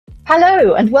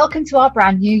Hello and welcome to our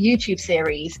brand new YouTube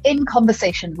series, In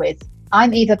Conversation With.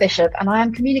 I'm Eva Bishop and I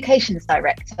am Communications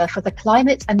Director for the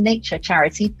climate and nature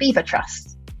charity Beaver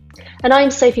Trust. And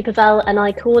I'm Sophie Pavel and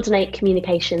I coordinate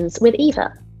communications with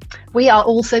Eva. We are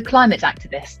also climate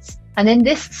activists, and in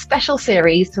this special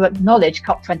series to acknowledge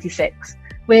COP26,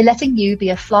 we're letting you be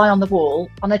a fly on the wall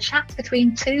on a chat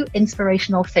between two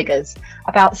inspirational figures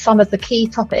about some of the key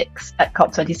topics at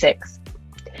COP26.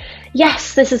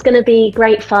 Yes, this is going to be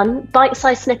great fun,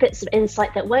 bite-sized snippets of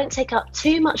insight that won't take up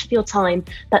too much of your time,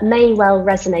 but may well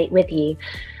resonate with you.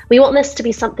 We want this to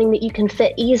be something that you can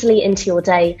fit easily into your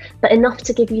day, but enough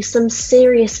to give you some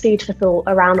serious food for thought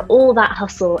around all that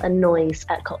hustle and noise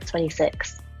at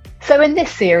COP26. So in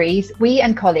this series, we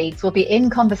and colleagues will be in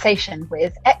conversation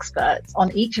with experts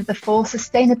on each of the 4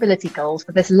 sustainability goals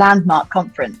for this landmark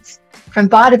conference, from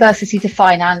biodiversity to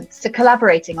finance to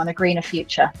collaborating on a greener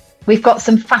future. We've got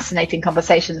some fascinating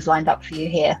conversations lined up for you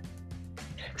here.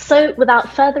 So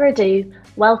without further ado,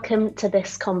 welcome to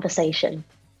this conversation.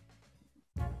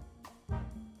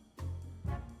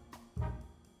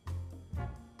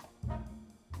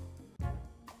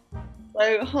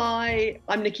 So hi,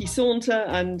 I'm Nicky Saunter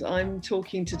and I'm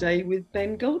talking today with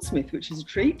Ben Goldsmith, which is a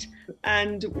treat.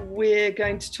 And we're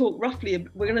going to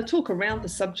talk around the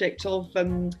subject of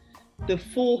the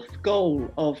 4th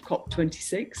goal of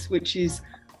COP26, which is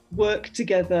work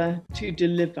together to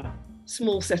deliver.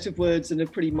 Small set of words and a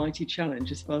pretty mighty challenge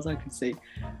as far as I can see.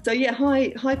 So yeah,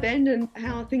 hi Ben, and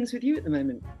how are things with you at the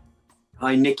moment?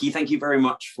 Hi Nicky, thank you very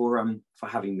much for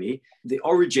having me. The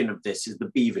origin of this is the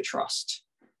Beaver Trust.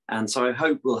 And so I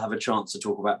hope we'll have a chance to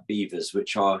talk about beavers,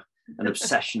 which are an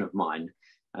obsession of mine.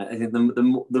 I think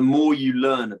the more you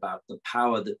learn about the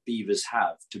power that beavers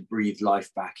have to breathe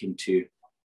life back into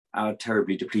our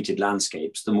terribly depleted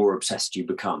landscapes, the more obsessed you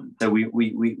become. So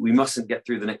we mustn't get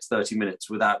through the next 30 minutes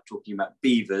without talking about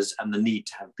beavers and the need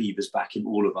to have beavers back in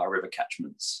all of our river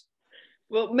catchments.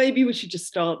 Well, maybe we should just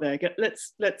start there.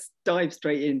 Let's dive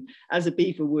straight in. As a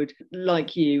beaver would,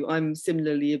 like you, I'm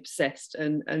similarly obsessed,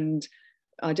 and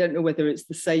I don't know whether it's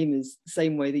the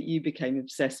same way that you became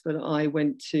obsessed, but I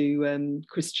went to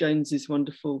Chris Jones's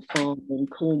wonderful farm in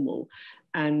Cornwall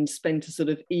and spent a sort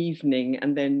of evening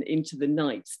and then into the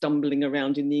night stumbling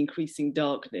around in the increasing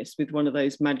darkness with one of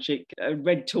those magic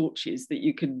red torches that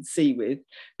you can see with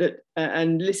that,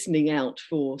 and listening out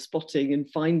for spotting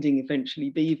and finding eventually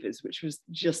beavers, which was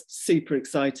just super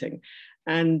exciting.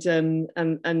 And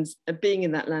being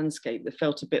in that landscape that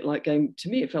felt a bit like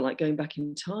it felt like going back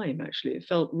in time, actually. It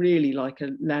felt really like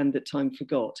a land that time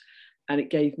forgot. And it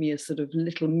gave me a sort of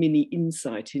little mini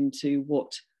insight into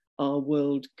what our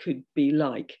world could be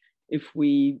like if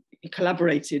we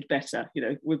collaborated better. You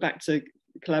know, we're back to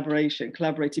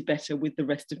collaborated better with the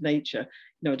rest of nature.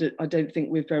 You know, I don't think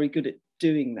we're very good at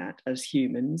doing that as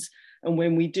humans. And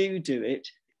when we do it,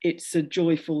 it's a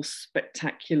joyful,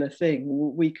 spectacular thing.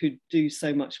 We could do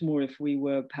so much more if we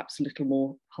were perhaps a little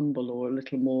more humble or a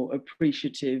little more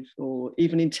appreciative or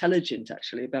even intelligent,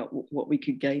 actually, about what we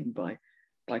could gain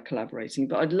by collaborating.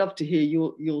 But I'd love to hear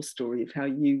your story of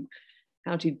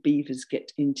how did beavers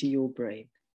get into your brain?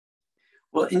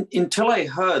 Well, until I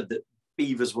heard that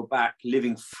beavers were back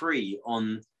living free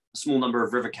on a small number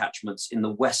of river catchments in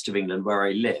the west of England where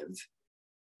I live,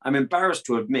 I'm embarrassed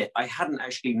to admit I hadn't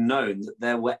actually known that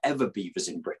there were ever beavers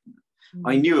in Britain.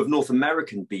 I knew of North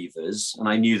American beavers, and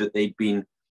I knew that they'd been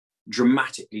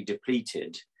dramatically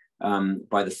depleted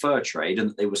by the fur trade and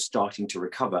that they were starting to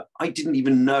recover. I didn't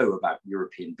even know about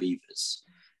European beavers.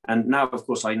 And now, of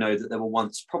course, I know that there were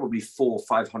once probably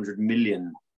 400-500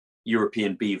 million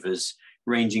European beavers,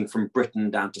 ranging from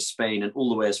Britain down to Spain and all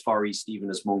the way as far east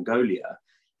even as Mongolia,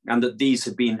 and that these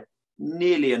had been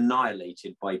nearly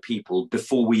annihilated by people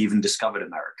before we even discovered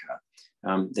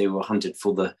America. They were hunted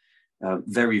for the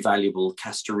very valuable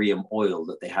castoreum oil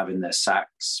that they have in their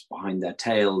sacks behind their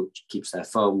tail, which keeps their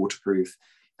fur waterproof,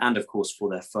 and of course for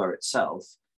their fur itself.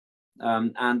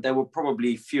 And there were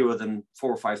probably fewer than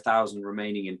 4,000 or 5,000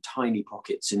 remaining in tiny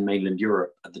pockets in mainland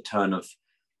Europe at the turn of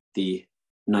the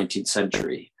 19th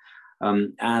century.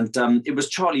 It was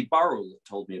Charlie Burrell that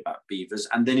told me about beavers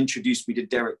and then introduced me to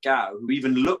Derek Gow, who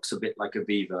even looks a bit like a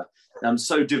beaver.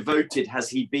 So devoted has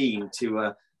he been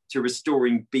to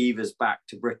restoring beavers back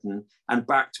to Britain and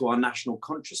back to our national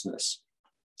consciousness.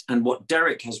 And what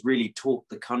Derek has really taught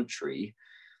the country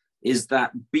is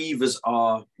that beavers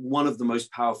are one of the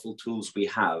most powerful tools we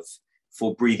have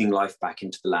for breathing life back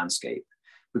into the landscape.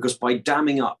 Because by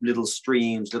damming up little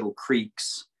streams, little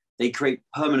creeks, they create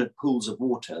permanent pools of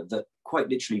water that quite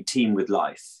literally teem with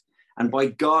life. And by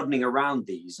gardening around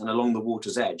these and along the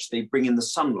water's edge, they bring in the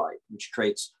sunlight, which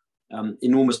creates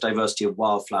enormous diversity of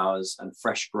wildflowers and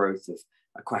fresh growth of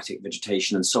aquatic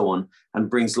vegetation and so on, and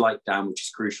brings light down, which is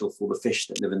crucial for the fish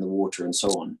that live in the water and so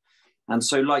on. And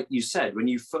so, like you said, when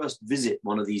you first visit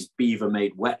one of these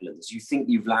beaver-made wetlands, you think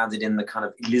you've landed in the kind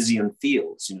of Elysian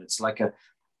fields. You know, it's like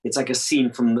a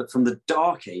scene from the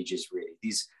Dark Ages, really.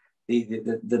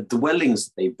 The dwellings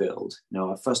that they build. You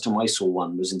know, the first time I saw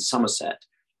one was in Somerset,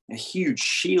 a huge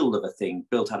shield of a thing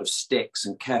built out of sticks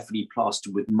and carefully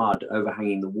plastered with mud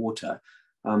overhanging the water.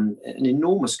 An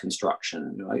enormous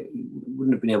construction. You know, I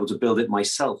wouldn't have been able to build it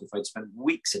myself if I'd spent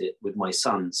weeks at it with my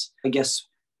sons. I guess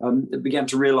I began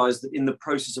to realize that in the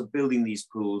process of building these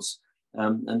pools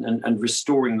and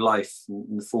restoring life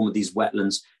in the form of these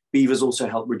wetlands, beavers also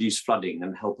help reduce flooding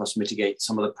and help us mitigate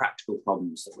some of the practical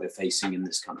problems that we're facing in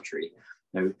this country.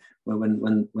 You know,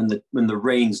 when the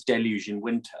rains deluge in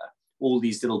winter, all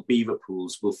these little beaver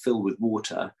pools will fill with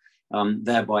water,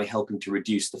 thereby helping to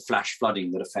reduce the flash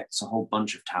flooding that affects a whole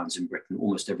bunch of towns in Britain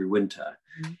almost every winter.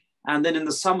 Mm. And then in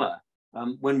the summer,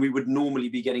 when we would normally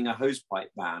be getting a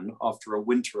hosepipe ban after a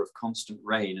winter of constant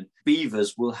rain, and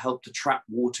beavers will help to trap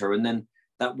water, and then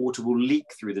that water will leak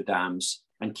through the dams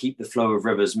and keep the flow of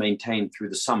rivers maintained through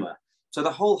the summer. So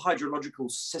the whole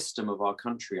hydrological system of our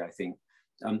country, I think,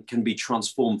 can be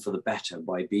transformed for the better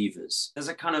by beavers. There's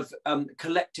a kind of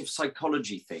collective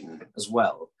psychology thing as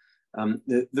well.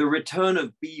 The return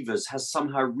of beavers has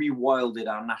somehow rewilded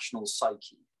our national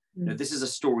psyche. You know, this is a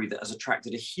story that has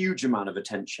attracted a huge amount of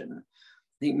attention.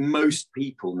 I think most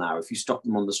people now, if you stop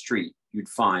them on the street, you'd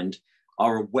find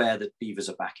are aware that beavers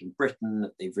are back in Britain,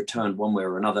 that they've returned one way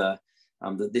or another,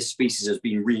 that this species has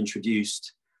been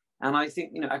reintroduced. And I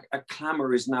think, you know, a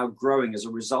clamour is now growing as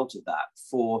a result of that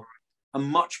for a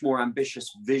much more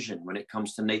ambitious vision when it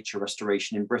comes to nature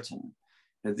restoration in Britain.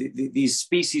 You know, these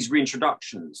species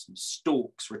reintroductions,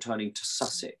 storks returning to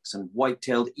Sussex and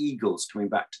white-tailed eagles coming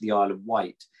back to the Isle of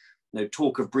Wight, you know,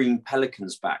 talk of bringing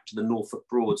pelicans back to the Norfolk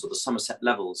Broads or the Somerset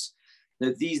Levels. You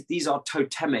know, these are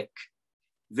totemic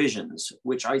visions,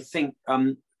 which I think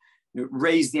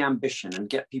raise the ambition and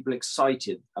get people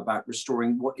excited about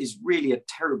restoring what is really a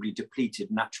terribly depleted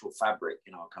natural fabric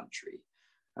in our country.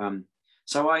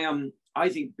 So I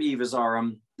think beavers are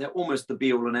they're almost the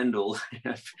be all and end all.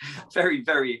 Very,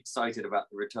 very excited about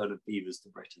the return of beavers to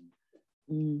Britain.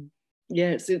 Mm.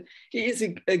 Yeah, so it is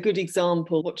a good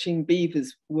example, watching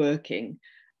beavers working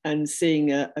and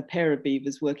seeing a pair of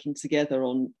beavers working together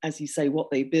on, as you say, what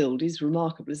they build is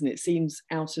remarkable, isn't it? It seems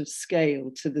out of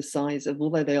scale to the size of,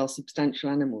 although they are substantial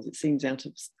animals, it seems out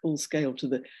of all scale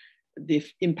to the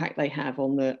impact they have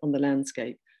on the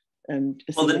landscape.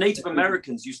 Well, the Native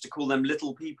Americans used to call them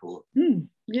little people.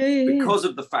 Because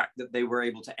of the fact that they were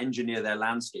able to engineer their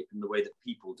landscape in the way that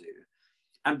people do.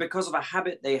 And because of a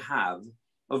habit they have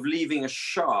of leaving a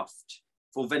shaft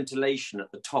for ventilation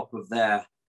at the top of their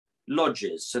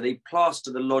lodges. So they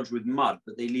plaster the lodge with mud,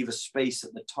 but they leave a space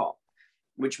at the top,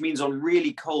 which means on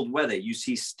really cold weather, you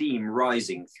see steam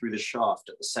rising through the shaft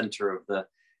at the center of the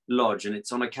lodge. And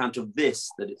it's on account of this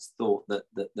that it's thought that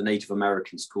the Native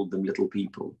Americans called them little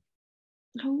people.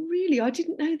 Oh, really? I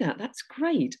didn't know that. That's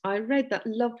great. I read that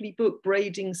lovely book,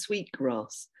 Braiding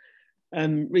Sweetgrass,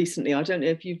 recently. I don't know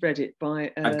if you've read it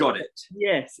by... I've got it.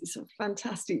 Yes, it's a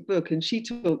fantastic book. And she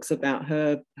talks about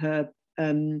her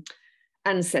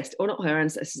ancestors, or not her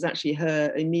ancestors, actually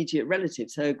her immediate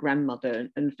relatives, her grandmother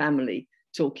and family,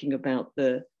 talking about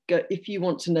if you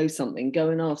want to know something, go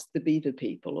and ask the beaver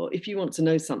people, or if you want to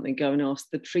know something, go and ask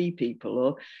the tree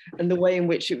people, and the way in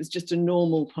which it was just a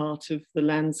normal part of the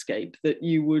landscape that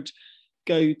you would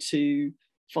go to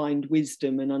find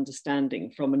wisdom and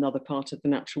understanding from another part of the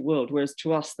natural world, whereas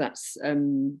to us that's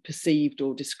perceived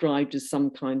or described as some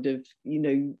kind of, you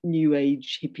know, new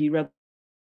age hippie rubbish,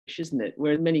 isn't it?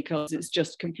 Where in many cases it's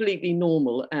just completely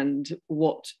normal and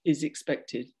what is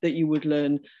expected that you would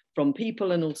learn from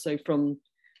people and also from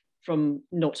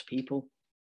not people.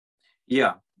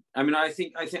 Yeah, I mean, I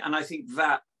think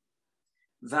that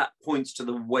points to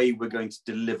the way we're going to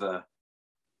deliver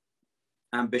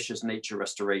ambitious nature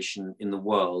restoration in the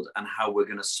world and how we're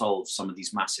going to solve some of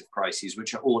these massive crises,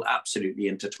 which are all absolutely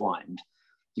intertwined.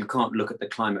 You can't look at the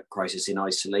climate crisis in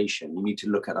isolation. You need to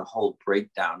look at a whole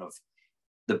breakdown of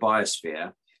the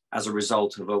biosphere as a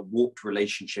result of a warped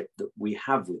relationship that we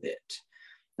have with it.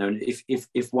 And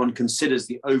if one considers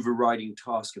the overriding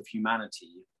task of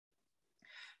humanity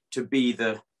to be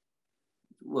the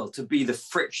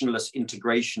frictionless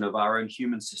integration of our own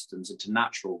human systems into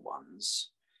natural ones,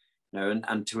 you know,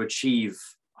 and to achieve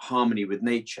harmony with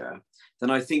nature, then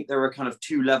I think there are kind of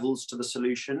two levels to the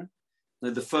solution. You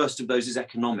know, the first of those is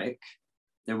economic.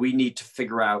 You know, we need to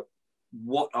figure out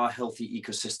what are healthy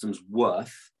ecosystems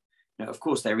worth. Now, of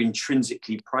course, they're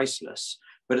intrinsically priceless,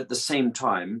 but at the same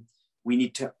time, we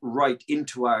need to write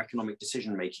into our economic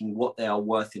decision-making what they are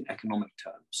worth in economic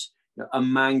terms. You know, a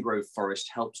mangrove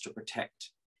forest helps to protect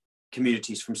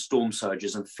communities from storm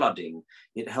surges and flooding.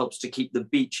 It helps to keep the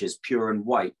beaches pure and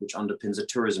white, which underpins a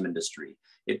tourism industry.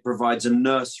 It provides a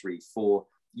nursery for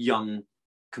young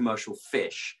commercial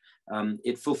fish.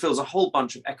 It fulfills a whole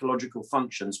bunch of ecological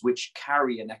functions which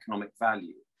carry an economic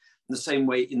value. In the same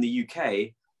way, in the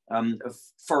UK,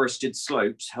 forested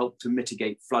slopes help to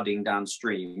mitigate flooding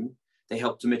downstream. They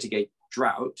help to mitigate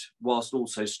drought whilst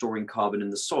also storing carbon in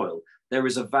the soil. There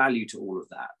is a value to all of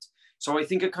that. So I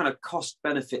think a kind of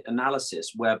cost-benefit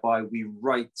analysis whereby we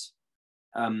write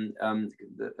some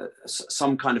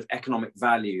kind of economic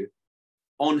value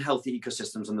on healthy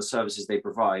ecosystems and the services they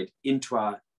provide into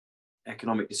our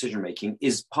economic decision-making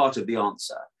is part of the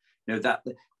answer. You know, that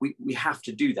we have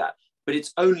to do that, but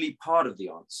it's only part of the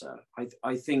answer.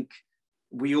 I think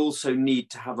we also need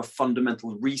to have a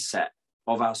fundamental reset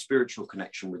of our spiritual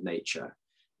connection with nature.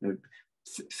 You know,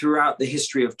 throughout the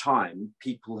history of time,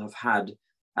 people have had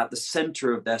at the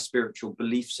center of their spiritual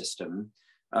belief system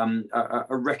a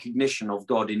recognition of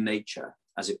God in nature,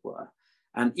 as it were.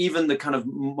 And even the kind of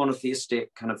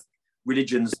monotheistic kind of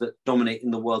religions that dominate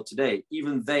in the world today,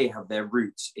 even they have their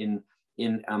roots in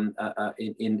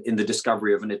the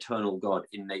discovery of an eternal God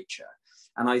in nature.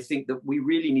 And I think that we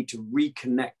really need to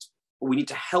reconnect, or we need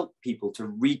to help people to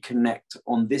reconnect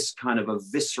on this kind of a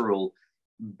visceral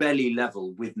belly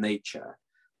level with nature.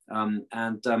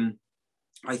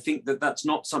 I think that that's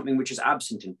not something which is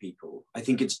absent in people. I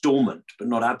think it's dormant, but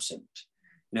not absent.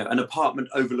 You know, an apartment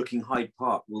overlooking Hyde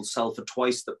Park will sell for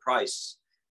twice the price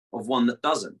of one that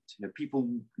doesn't. You know, people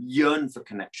yearn for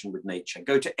connection with nature.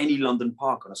 Go to any London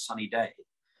park on a sunny day.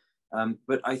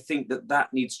 But I think that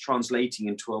that needs translating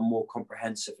into a more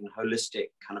comprehensive and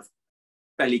holistic kind of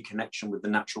belly connection with the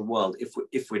natural world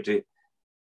if we're to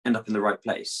end up in the right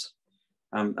place.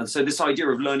 And so this idea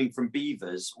of learning from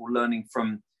beavers or learning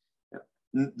from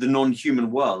the non-human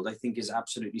world, I think, is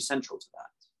absolutely central to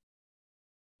that.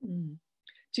 Mm.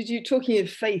 Did you, talking of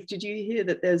faith, did you hear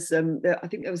that there's, I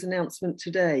think there was an announcement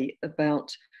today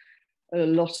about a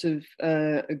lot of,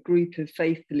 a group of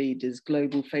faith leaders,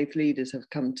 global faith leaders have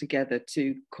come together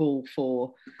to call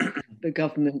for the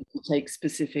government to take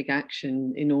specific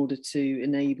action in order to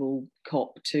enable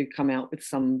COP to come out with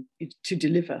some, to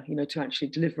deliver, you know, to actually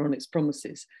deliver on its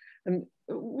promises. And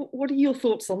what are your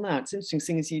thoughts on that? It's interesting,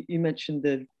 seeing as you mentioned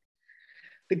the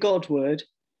God word.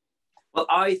 Well,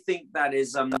 I think that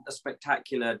is a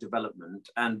spectacular development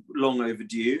and long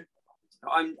overdue.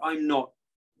 I'm not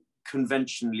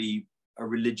conventionally a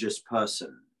religious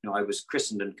person. You know, I was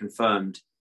christened and confirmed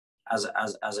as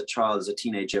a child, as a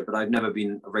teenager, but I've never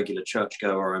been a regular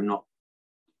churchgoer. I'm not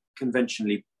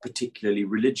conventionally particularly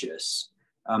religious.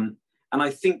 And I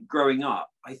think growing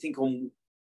up, I think on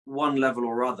one level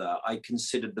or other, I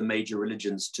considered the major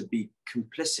religions to be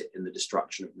complicit in the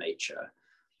destruction of nature.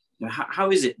 You know,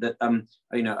 how is it that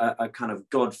you know, a kind of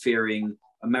God-fearing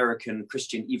American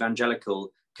Christian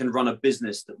evangelical can run a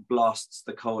business that blasts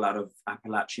the coal out of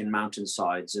Appalachian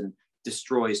mountainsides and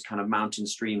destroys kind of mountain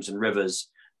streams and rivers,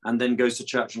 and then goes to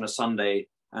church on a Sunday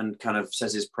and kind of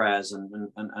says his prayers and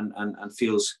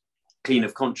feels clean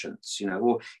of conscience, you know,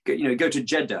 or, you know, go to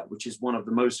Jeddah, which is one of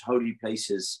the most holy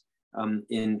places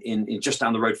in just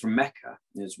down the road from Mecca.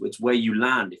 It's where you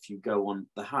land if you go on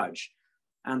the Hajj.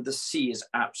 And the sea is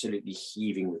absolutely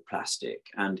heaving with plastic,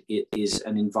 and it is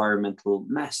an environmental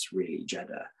mess, really,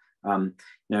 Jeddah. You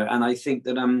know, and I think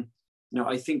that you know,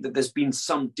 I think that there's been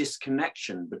some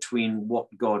disconnection between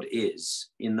what God is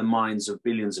in the minds of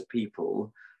billions of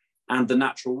people and the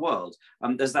natural world.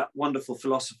 There's that wonderful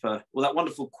philosopher, well, that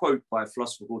wonderful quote by a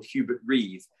philosopher called Hubert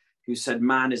Reeve, who said,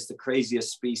 "Man is the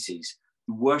craziest species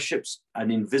who worships an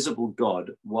invisible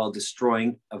God while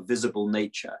destroying a visible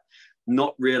nature,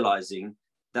 not realizing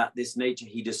that this nature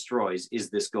he destroys is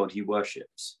this God he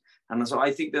worships." And so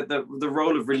I think that the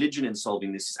role of religion in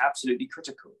solving this is absolutely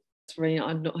critical. That's really,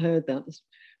 I've not heard that. That's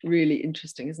really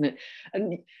interesting, isn't it?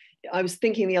 And I was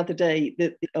thinking the other day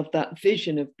that of that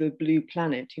vision of the blue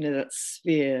planet, you know, that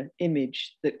sphere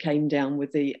image that came down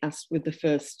with the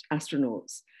first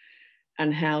astronauts,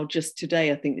 and how just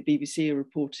today I think the BBC are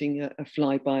reporting a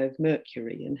flyby of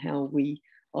Mercury, and how we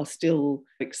are still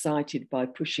excited by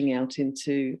pushing out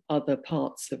into other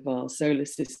parts of our solar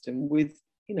system with,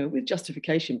 you know, with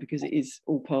justification, because it is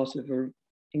all part of an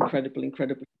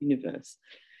incredible universe.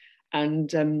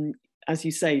 And as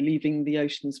you say, leaving the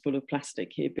oceans full of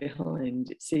plastic here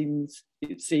behind, it seems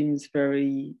like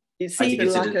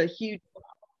a huge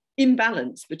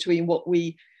imbalance between what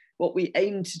we what we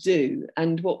aim to do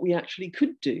and what we actually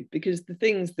could do, because the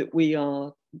things that we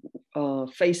are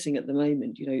facing at the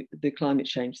moment, you know, the climate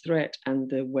change threat and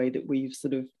the way that we've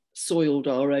sort of soiled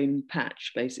our own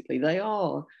patch, basically, they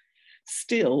are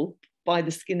still by the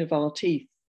skin of our teeth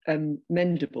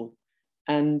mendable,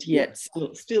 and yet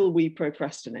still we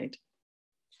procrastinate.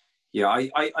 Yeah,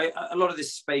 I a lot of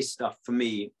this space stuff for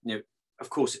me, you know, of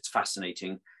course it's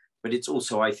fascinating, but it's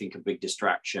also, I think, a big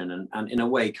distraction and in a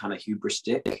way kind of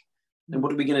hubristic. And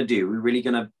what are we going to do? We're really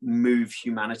going to move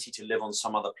humanity to live on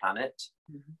some other planet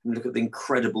and look at the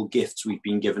incredible gifts we've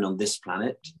been given on this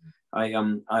planet.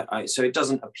 So it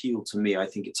doesn't appeal to me. I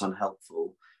think it's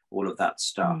unhelpful, all of that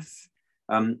stuff.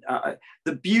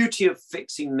 The beauty of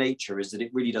fixing nature is that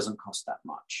it really doesn't cost that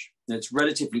much. It's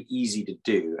relatively easy to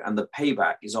do, and the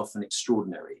payback is often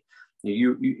extraordinary.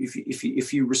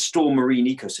 If you restore marine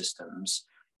ecosystems,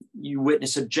 you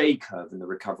witness a J curve in the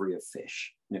recovery of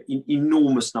fish. You know,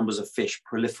 enormous numbers of fish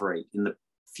proliferate in the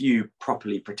few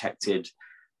properly protected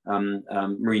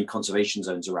marine conservation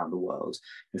zones around the world.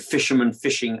 And fishermen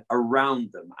fishing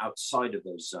around them, outside of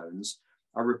those zones,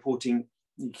 are reporting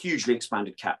hugely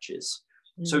expanded catches.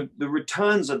 So the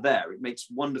returns are there. It makes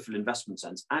wonderful investment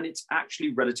sense, and it's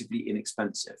actually relatively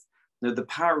inexpensive. Now, the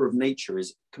power of nature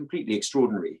is completely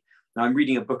extraordinary. Now, I'm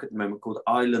reading a book at the moment called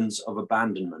Islands of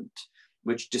Abandonment,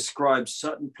 which describes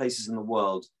certain places in the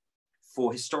world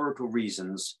for historical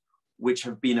reasons which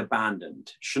have been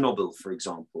abandoned. Chernobyl, for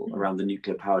example, around the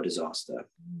nuclear power disaster.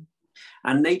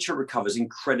 And nature recovers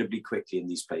incredibly quickly in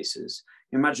these places.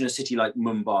 Imagine a city like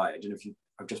Mumbai. I don't know if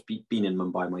I've just been in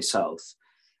Mumbai myself.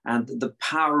 And the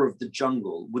power of the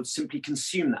jungle would simply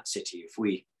consume that city if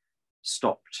we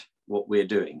stopped what we're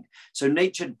doing. So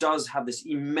nature does have this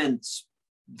immense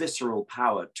visceral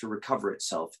power to recover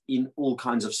itself in all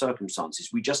kinds of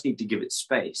circumstances. We just need to give it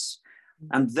space.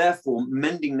 And therefore,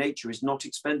 mending nature is not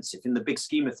expensive in the big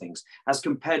scheme of things, as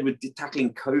compared with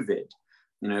tackling COVID,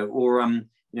 you know,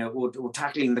 or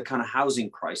tackling the kind of housing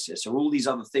crisis, or all these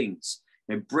other things,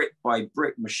 you know, brick by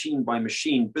brick, machine by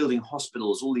machine, building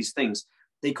hospitals, all these things.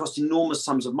 They cost enormous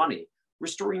sums of money.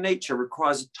 Restoring nature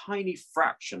requires a tiny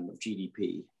fraction of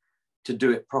GDP to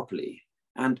do it properly.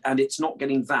 And it's not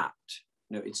getting that.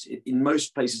 You know, in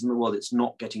most places in the world, it's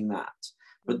not getting that.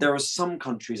 But there are some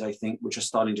countries, I think, which are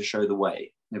starting to show the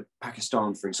way. You know,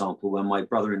 Pakistan, for example, where my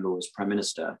brother-in-law is prime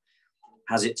minister,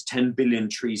 has its 10 billion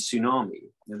trees tsunami.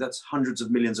 You know, that's hundreds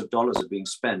of millions of dollars are being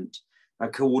spent by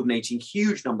coordinating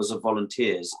huge numbers of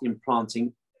volunteers in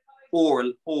planting or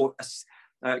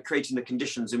creating the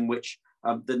conditions in which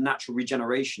the natural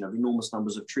regeneration of enormous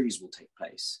numbers of trees will take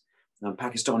place.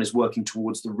 Pakistan is working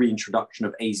towards the reintroduction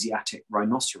of Asiatic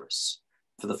rhinoceros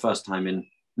for the first time in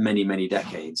many, many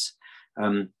decades.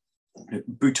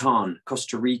 Bhutan,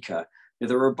 Costa Rica, you know,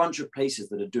 there are a bunch of places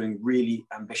that are doing really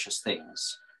ambitious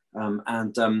things. You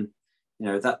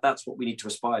know, that's what we need to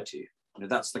aspire to. You know,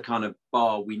 that's the kind of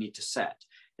bar we need to set,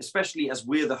 especially as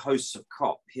we're the hosts of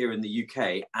COP here in the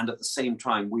UK. And at the same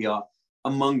time, we are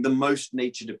among the most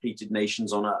nature depleted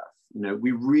nations on earth. You know,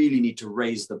 we really need to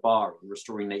raise the bar on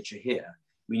restoring nature here.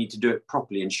 We need to do it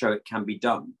properly and show it can be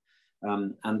done,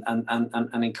 and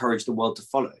encourage the world to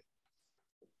follow.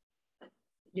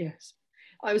 Yes,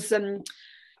 I was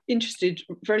interested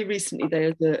very recently.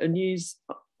 There's a news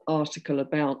article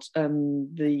about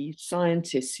the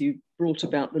scientists who brought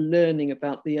about the learning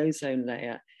about the ozone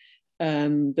layer,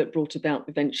 that brought about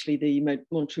eventually the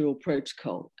Montreal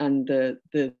Protocol and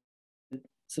the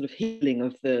sort of healing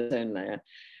of the ozone layer.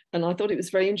 And I thought it was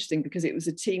very interesting because it was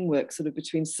a teamwork sort of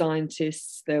between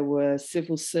scientists. There were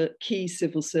key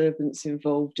civil servants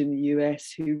involved in the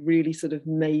US who really sort of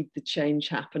made the change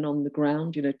happen on the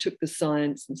ground, you know, took the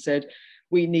science and said,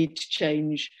 we need to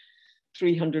change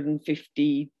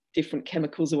 350 different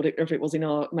chemicals or whatever it was in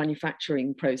our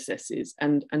manufacturing processes,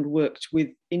 and worked with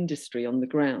industry on the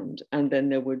ground. And then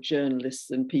there were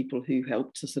journalists and people who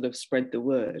helped to sort of spread the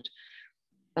word.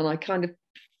 And I kind of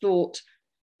thought,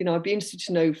 you know, I'd be interested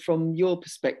to know from your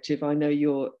perspective, I know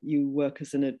you work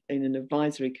as in an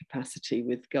advisory capacity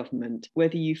with government,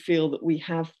 whether you feel that we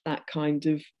have that kind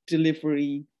of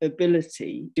delivery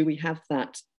ability. Do we have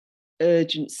that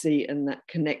urgency and that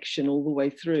connection all the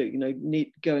way through, you know,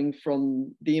 going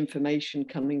from the information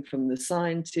coming from the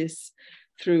scientists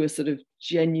through a sort of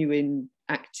genuine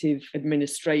active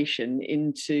administration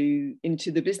into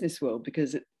the business world?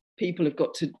 Because people have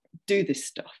got to do this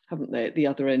stuff, haven't they, at the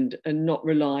other end, and not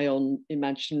rely on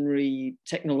imaginary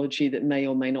technology that may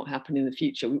or may not happen in the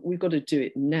future. We've got to do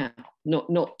it now, not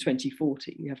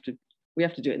 2040. We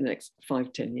have to do it in the next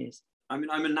 5-10 years. I mean,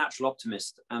 I'm a natural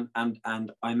optimist, and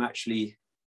I'm actually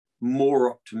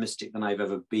more optimistic than I've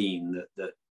ever been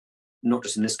that not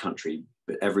just in this country,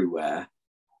 but everywhere,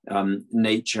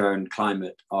 nature and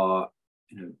climate are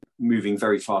moving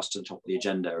very fast to the top of the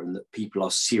agenda, and that people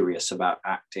are serious about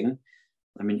acting.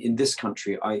 I mean, in this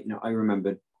country, I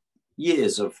remember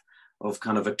years of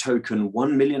kind of a token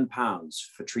 £1 million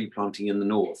for tree planting in the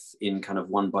north in kind of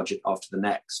one budget after the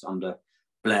next, under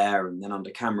Blair and then under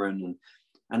Cameron,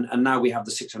 and now we have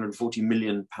the £640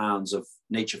 million of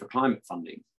Nature for Climate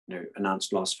funding,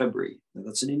 announced last February. Now,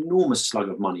 that's an enormous slug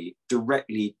of money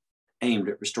directly aimed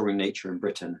at restoring nature in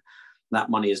Britain. That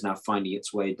money is now finding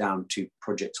its way down to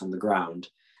projects on the ground.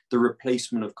 The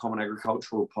replacement of common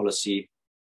agricultural policy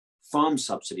farm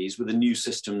subsidies with a new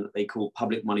system that they call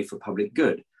public money for public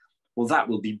good. Well, that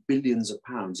will be billions of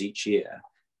pounds each year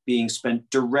being spent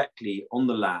directly on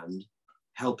the land,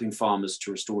 helping farmers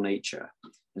to restore nature.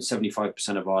 And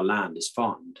 75% of our land is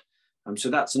farmed. So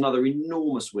that's another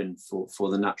enormous win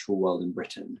for the natural world in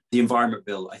Britain. The Environment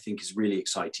Bill, I think, is really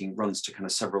exciting, runs to kind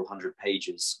of several hundred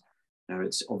pages. Now,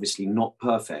 it's obviously not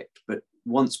perfect, but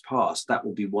once passed, that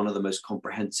will be one of the most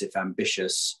comprehensive,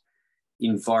 ambitious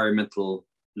environmental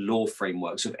law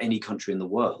frameworks of any country in the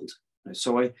world.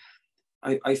 So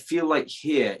I feel like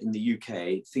here in the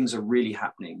UK, things are really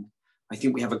happening. I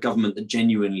think we have a government that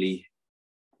genuinely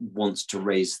wants to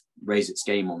raise its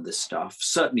game on this stuff.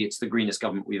 Certainly it's the greenest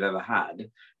government we've ever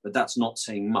had, but that's not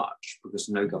saying much, because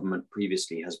no government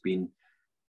previously has been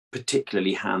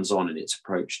particularly hands-on in its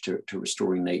approach to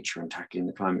restoring nature and tackling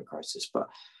the climate crisis. But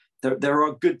there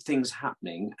are good things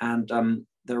happening, and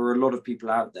there are a lot of people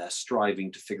out there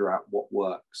striving to figure out what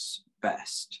works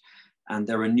best. And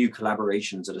there are new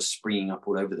collaborations that are springing up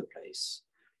all over the place.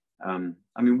 I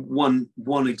mean,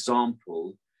 one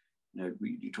example,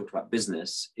 you talked about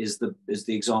business, is the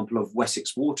example of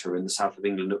Wessex Water in the south of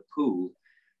England at Poole,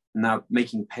 now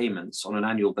making payments on an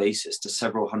annual basis to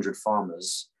several hundred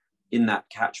farmers in that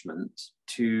catchment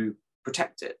to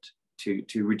protect it,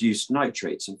 to reduce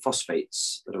nitrates and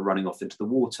phosphates that are running off into the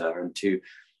water, and to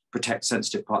protect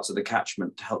sensitive parts of the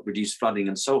catchment to help reduce flooding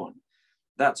and so on.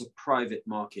 That's a private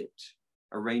market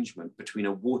arrangement between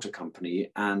a water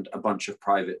company and a bunch of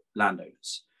private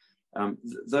landowners.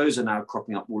 Those are now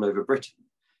cropping up all over Britain.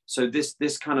 So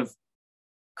this kind of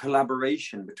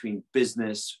collaboration between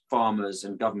business, farmers,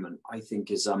 and government, I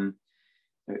think, is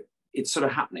it's sort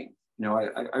of happening.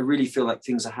 I really feel like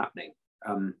things are happening.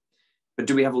 But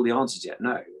do we have all the answers yet?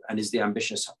 No. And is the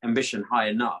ambition high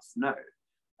enough? No.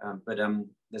 But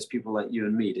there's people like you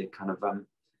and me to kind of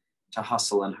to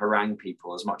hustle and harangue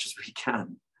people as much as we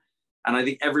can. And I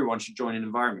think everyone should join an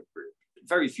environment group.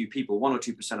 Very few people, 1 or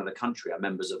 2% of the country, are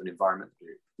members of an environment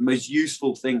group. The most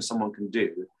useful thing someone can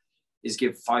do is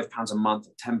give £5 a month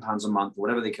or £10 a month, or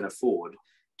whatever they can afford,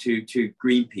 to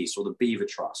Greenpeace or the Beaver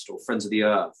Trust or Friends of the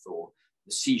Earth or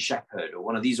the Sea Shepherd or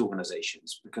one of these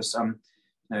organisations, because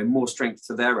more strength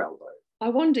to their elbow. I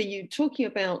wonder, you talking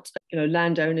about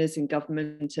landowners and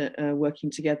government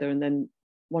working together, and then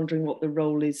wondering what the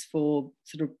role is for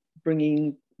sort of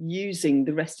using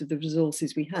the rest of the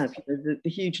resources we have, the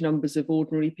huge numbers of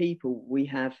ordinary people we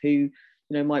have who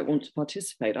might want to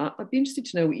participate. I'd be interested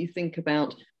to know what you think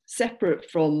about, separate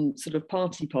from sort of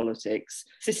party politics,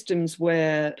 systems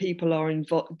where people are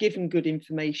given good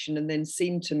information and then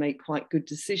seem to make quite good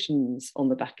decisions on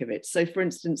the back of it. So for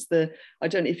instance, I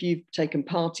don't know if you've taken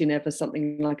part in ever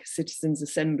something like a citizens'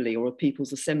 assembly or a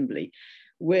people's assembly,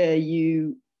 where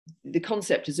the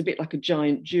concept is a bit like a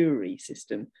giant jury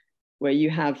system, where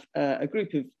you have a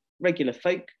group of regular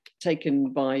folk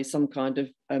taken by some kind of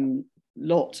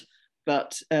lot,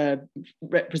 but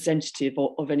representative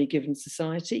of any given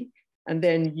society. And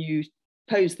then you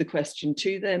pose the question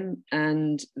to them,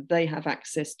 and they have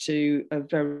access to a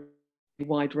very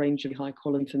wide range of high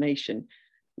quality information,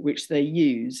 which they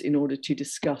use in order to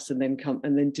discuss and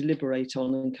then deliberate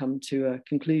on and come to a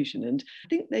conclusion. And I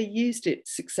think they used it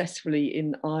successfully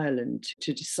in Ireland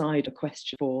to decide a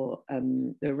question for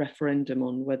the referendum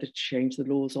on whether to change the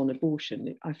laws on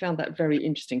abortion. I found that very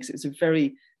interesting, because it was a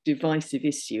very divisive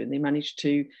issue, and they managed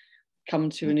to come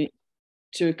to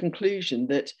a conclusion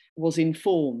that was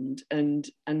informed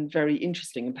and very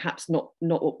interesting, and perhaps not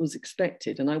what was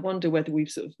expected. And I wonder whether we've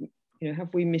sort of, have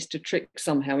we missed a trick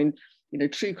somehow in,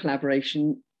 true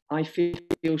collaboration, I feel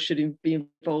should be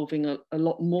involving a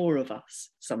lot more of us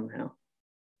somehow.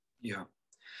 Yeah,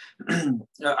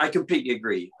 I completely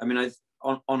agree. I mean,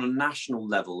 on a national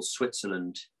level,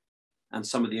 Switzerland and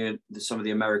some of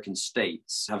the American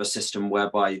states have a system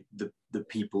whereby the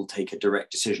people take a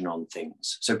direct decision on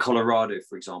things. So Colorado,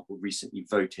 for example, recently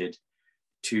voted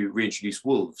to reintroduce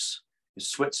wolves.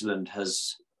 Switzerland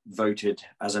has voted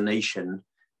as a nation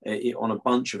on a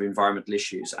bunch of environmental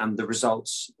issues, and the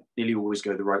results nearly always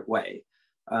go the right way.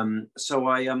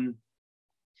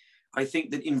 I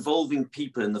think that involving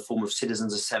people in the form of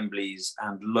citizens' assemblies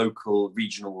and local,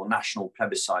 regional or national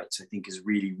plebiscites, I think is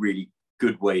really, really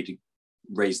good way to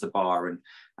raise the bar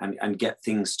and get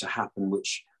things to happen,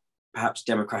 which perhaps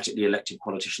democratically elected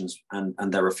politicians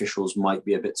and their officials might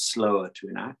be a bit slower to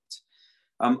enact.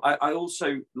 I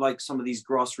also like some of these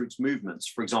grassroots movements.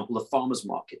 For example, the farmers'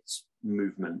 markets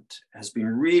movement has been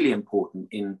really important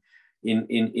in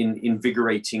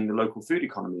invigorating the local food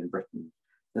economy in Britain.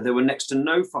 There were next to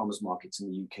no farmers' markets in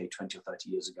the UK 20 or 30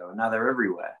 years ago, and now they're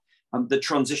everywhere. The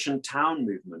transition town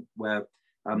movement, where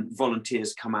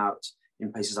volunteers come out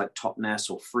in places like Totnes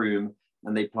or Frome,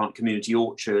 and they plant community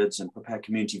orchards and prepare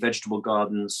community vegetable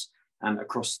gardens. And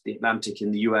across the Atlantic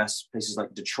in the US, places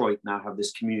like Detroit now have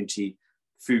this community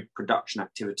food production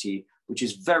activity, which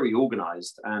is very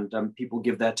organized, and people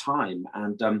give their time.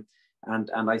 And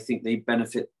I think they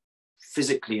benefit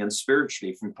physically and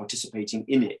spiritually from participating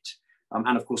in it.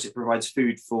 And of course, it provides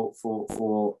food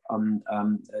for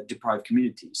deprived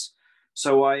communities.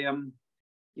 So I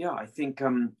think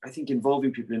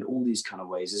involving people in all these kind of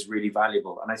ways is really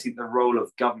valuable. And I think the role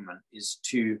of government is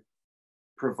to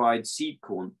provide seed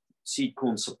corn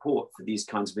support for these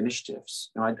kinds of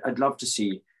initiatives. And I'd love to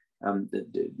see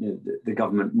the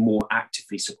government more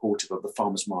actively supportive of the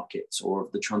farmers markets or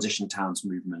of the transition towns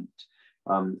movement.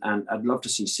 And I'd love to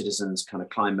see citizens kind of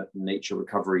climate and nature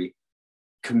recovery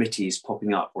committees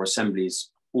popping up or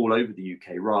assemblies all over the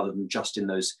UK rather than just in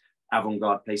those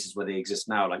avant-garde places where they exist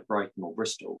now, like Brighton or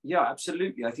Bristol. Yeah,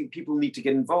 absolutely. I think people need to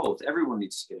get involved. Everyone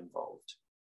needs to get involved.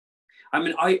 I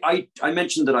mean, I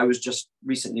mentioned that I was just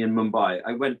recently in Mumbai.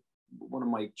 One of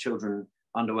my children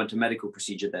underwent a medical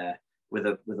procedure there with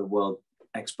a world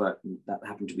expert, and that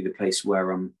happened to be the place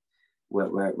where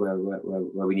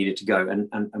we needed to go.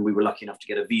 And we were lucky enough to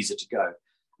get a visa to go.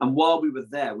 And while we were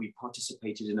there, we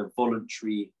participated in a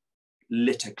voluntary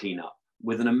litter cleanup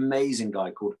with an amazing guy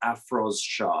called Afroz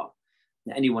Shah.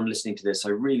 Now, anyone listening to this, I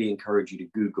really encourage you to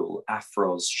Google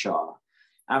Afroz Shah.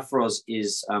 Afroz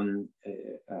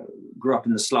grew up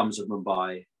in the slums of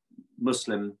Mumbai,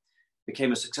 Muslim,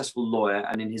 became a successful lawyer,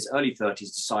 and in his early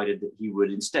 30s decided that he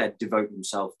would instead devote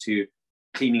himself to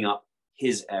cleaning up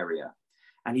his area.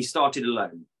 And he started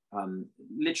alone,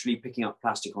 literally picking up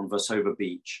plastic on Versova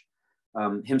Beach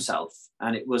himself.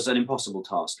 And it was an impossible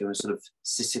task, it was a sort of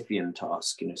Sisyphean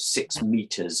task, 6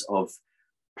 meters of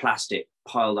plastic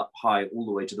piled up high all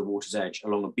the way to the water's edge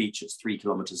along a beach that's 3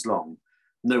 kilometers long.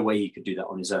 No way he could do that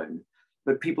on his own.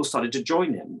 But people started to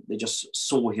join him. They just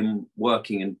saw him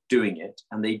working and doing it,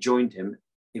 and they joined him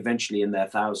eventually in their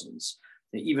thousands.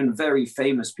 Even very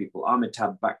famous people,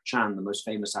 Amitabh Bachchan, the most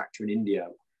famous actor in India,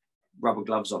 rubber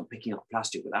gloves on, picking up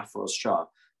plastic with Afroz Shah.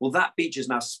 Well, that beach is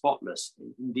now spotless.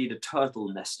 Indeed, a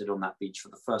turtle nested on that beach for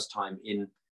the first time in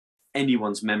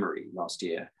anyone's memory last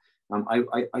year.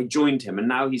 I joined him, and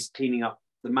now he's cleaning up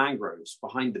the mangroves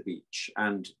behind the beach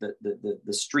and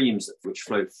the streams which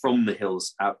flow from the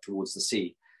hills out towards the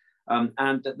sea.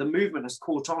 And the movement has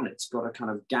caught on. It's got a kind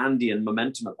of Gandhian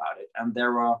momentum about it. And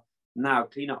there are now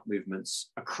cleanup movements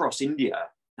across India.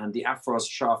 And the Afroz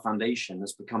Shah Foundation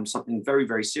has become something very,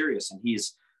 very serious. And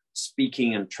he's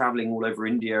speaking and traveling all over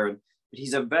India. But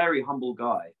he's a very humble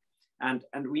guy. And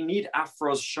we need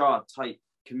Afroz Shah type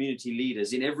community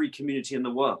leaders in every community in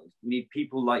the world. We need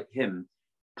people like him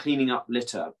cleaning up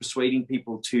litter, persuading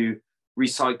people to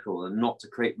recycle and not to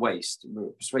create waste,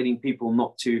 persuading people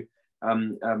not to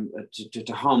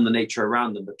harm the nature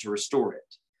around them, but to restore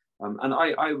it. And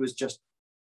I was just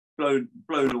blown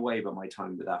away by my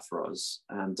time with Afroz.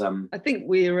 And I think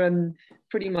we're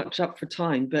pretty much up for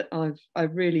time, but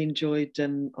I've really enjoyed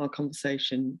our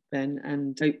conversation, Ben,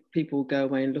 and hope people go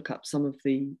away and look up some of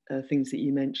the things that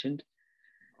you mentioned.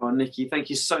 Oh, Nicky,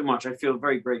 thank you so much. I feel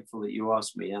very grateful that you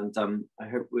asked me, and I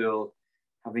hope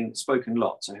having spoken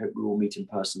lots, I hope we will meet in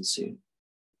person soon.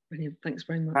 Brilliant. Thanks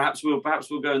very much. Perhaps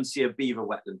we'll go and see a beaver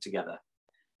wetland together.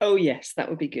 Oh yes, that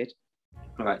would be good.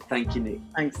 All right. Thank you, Nick.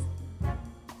 Thanks.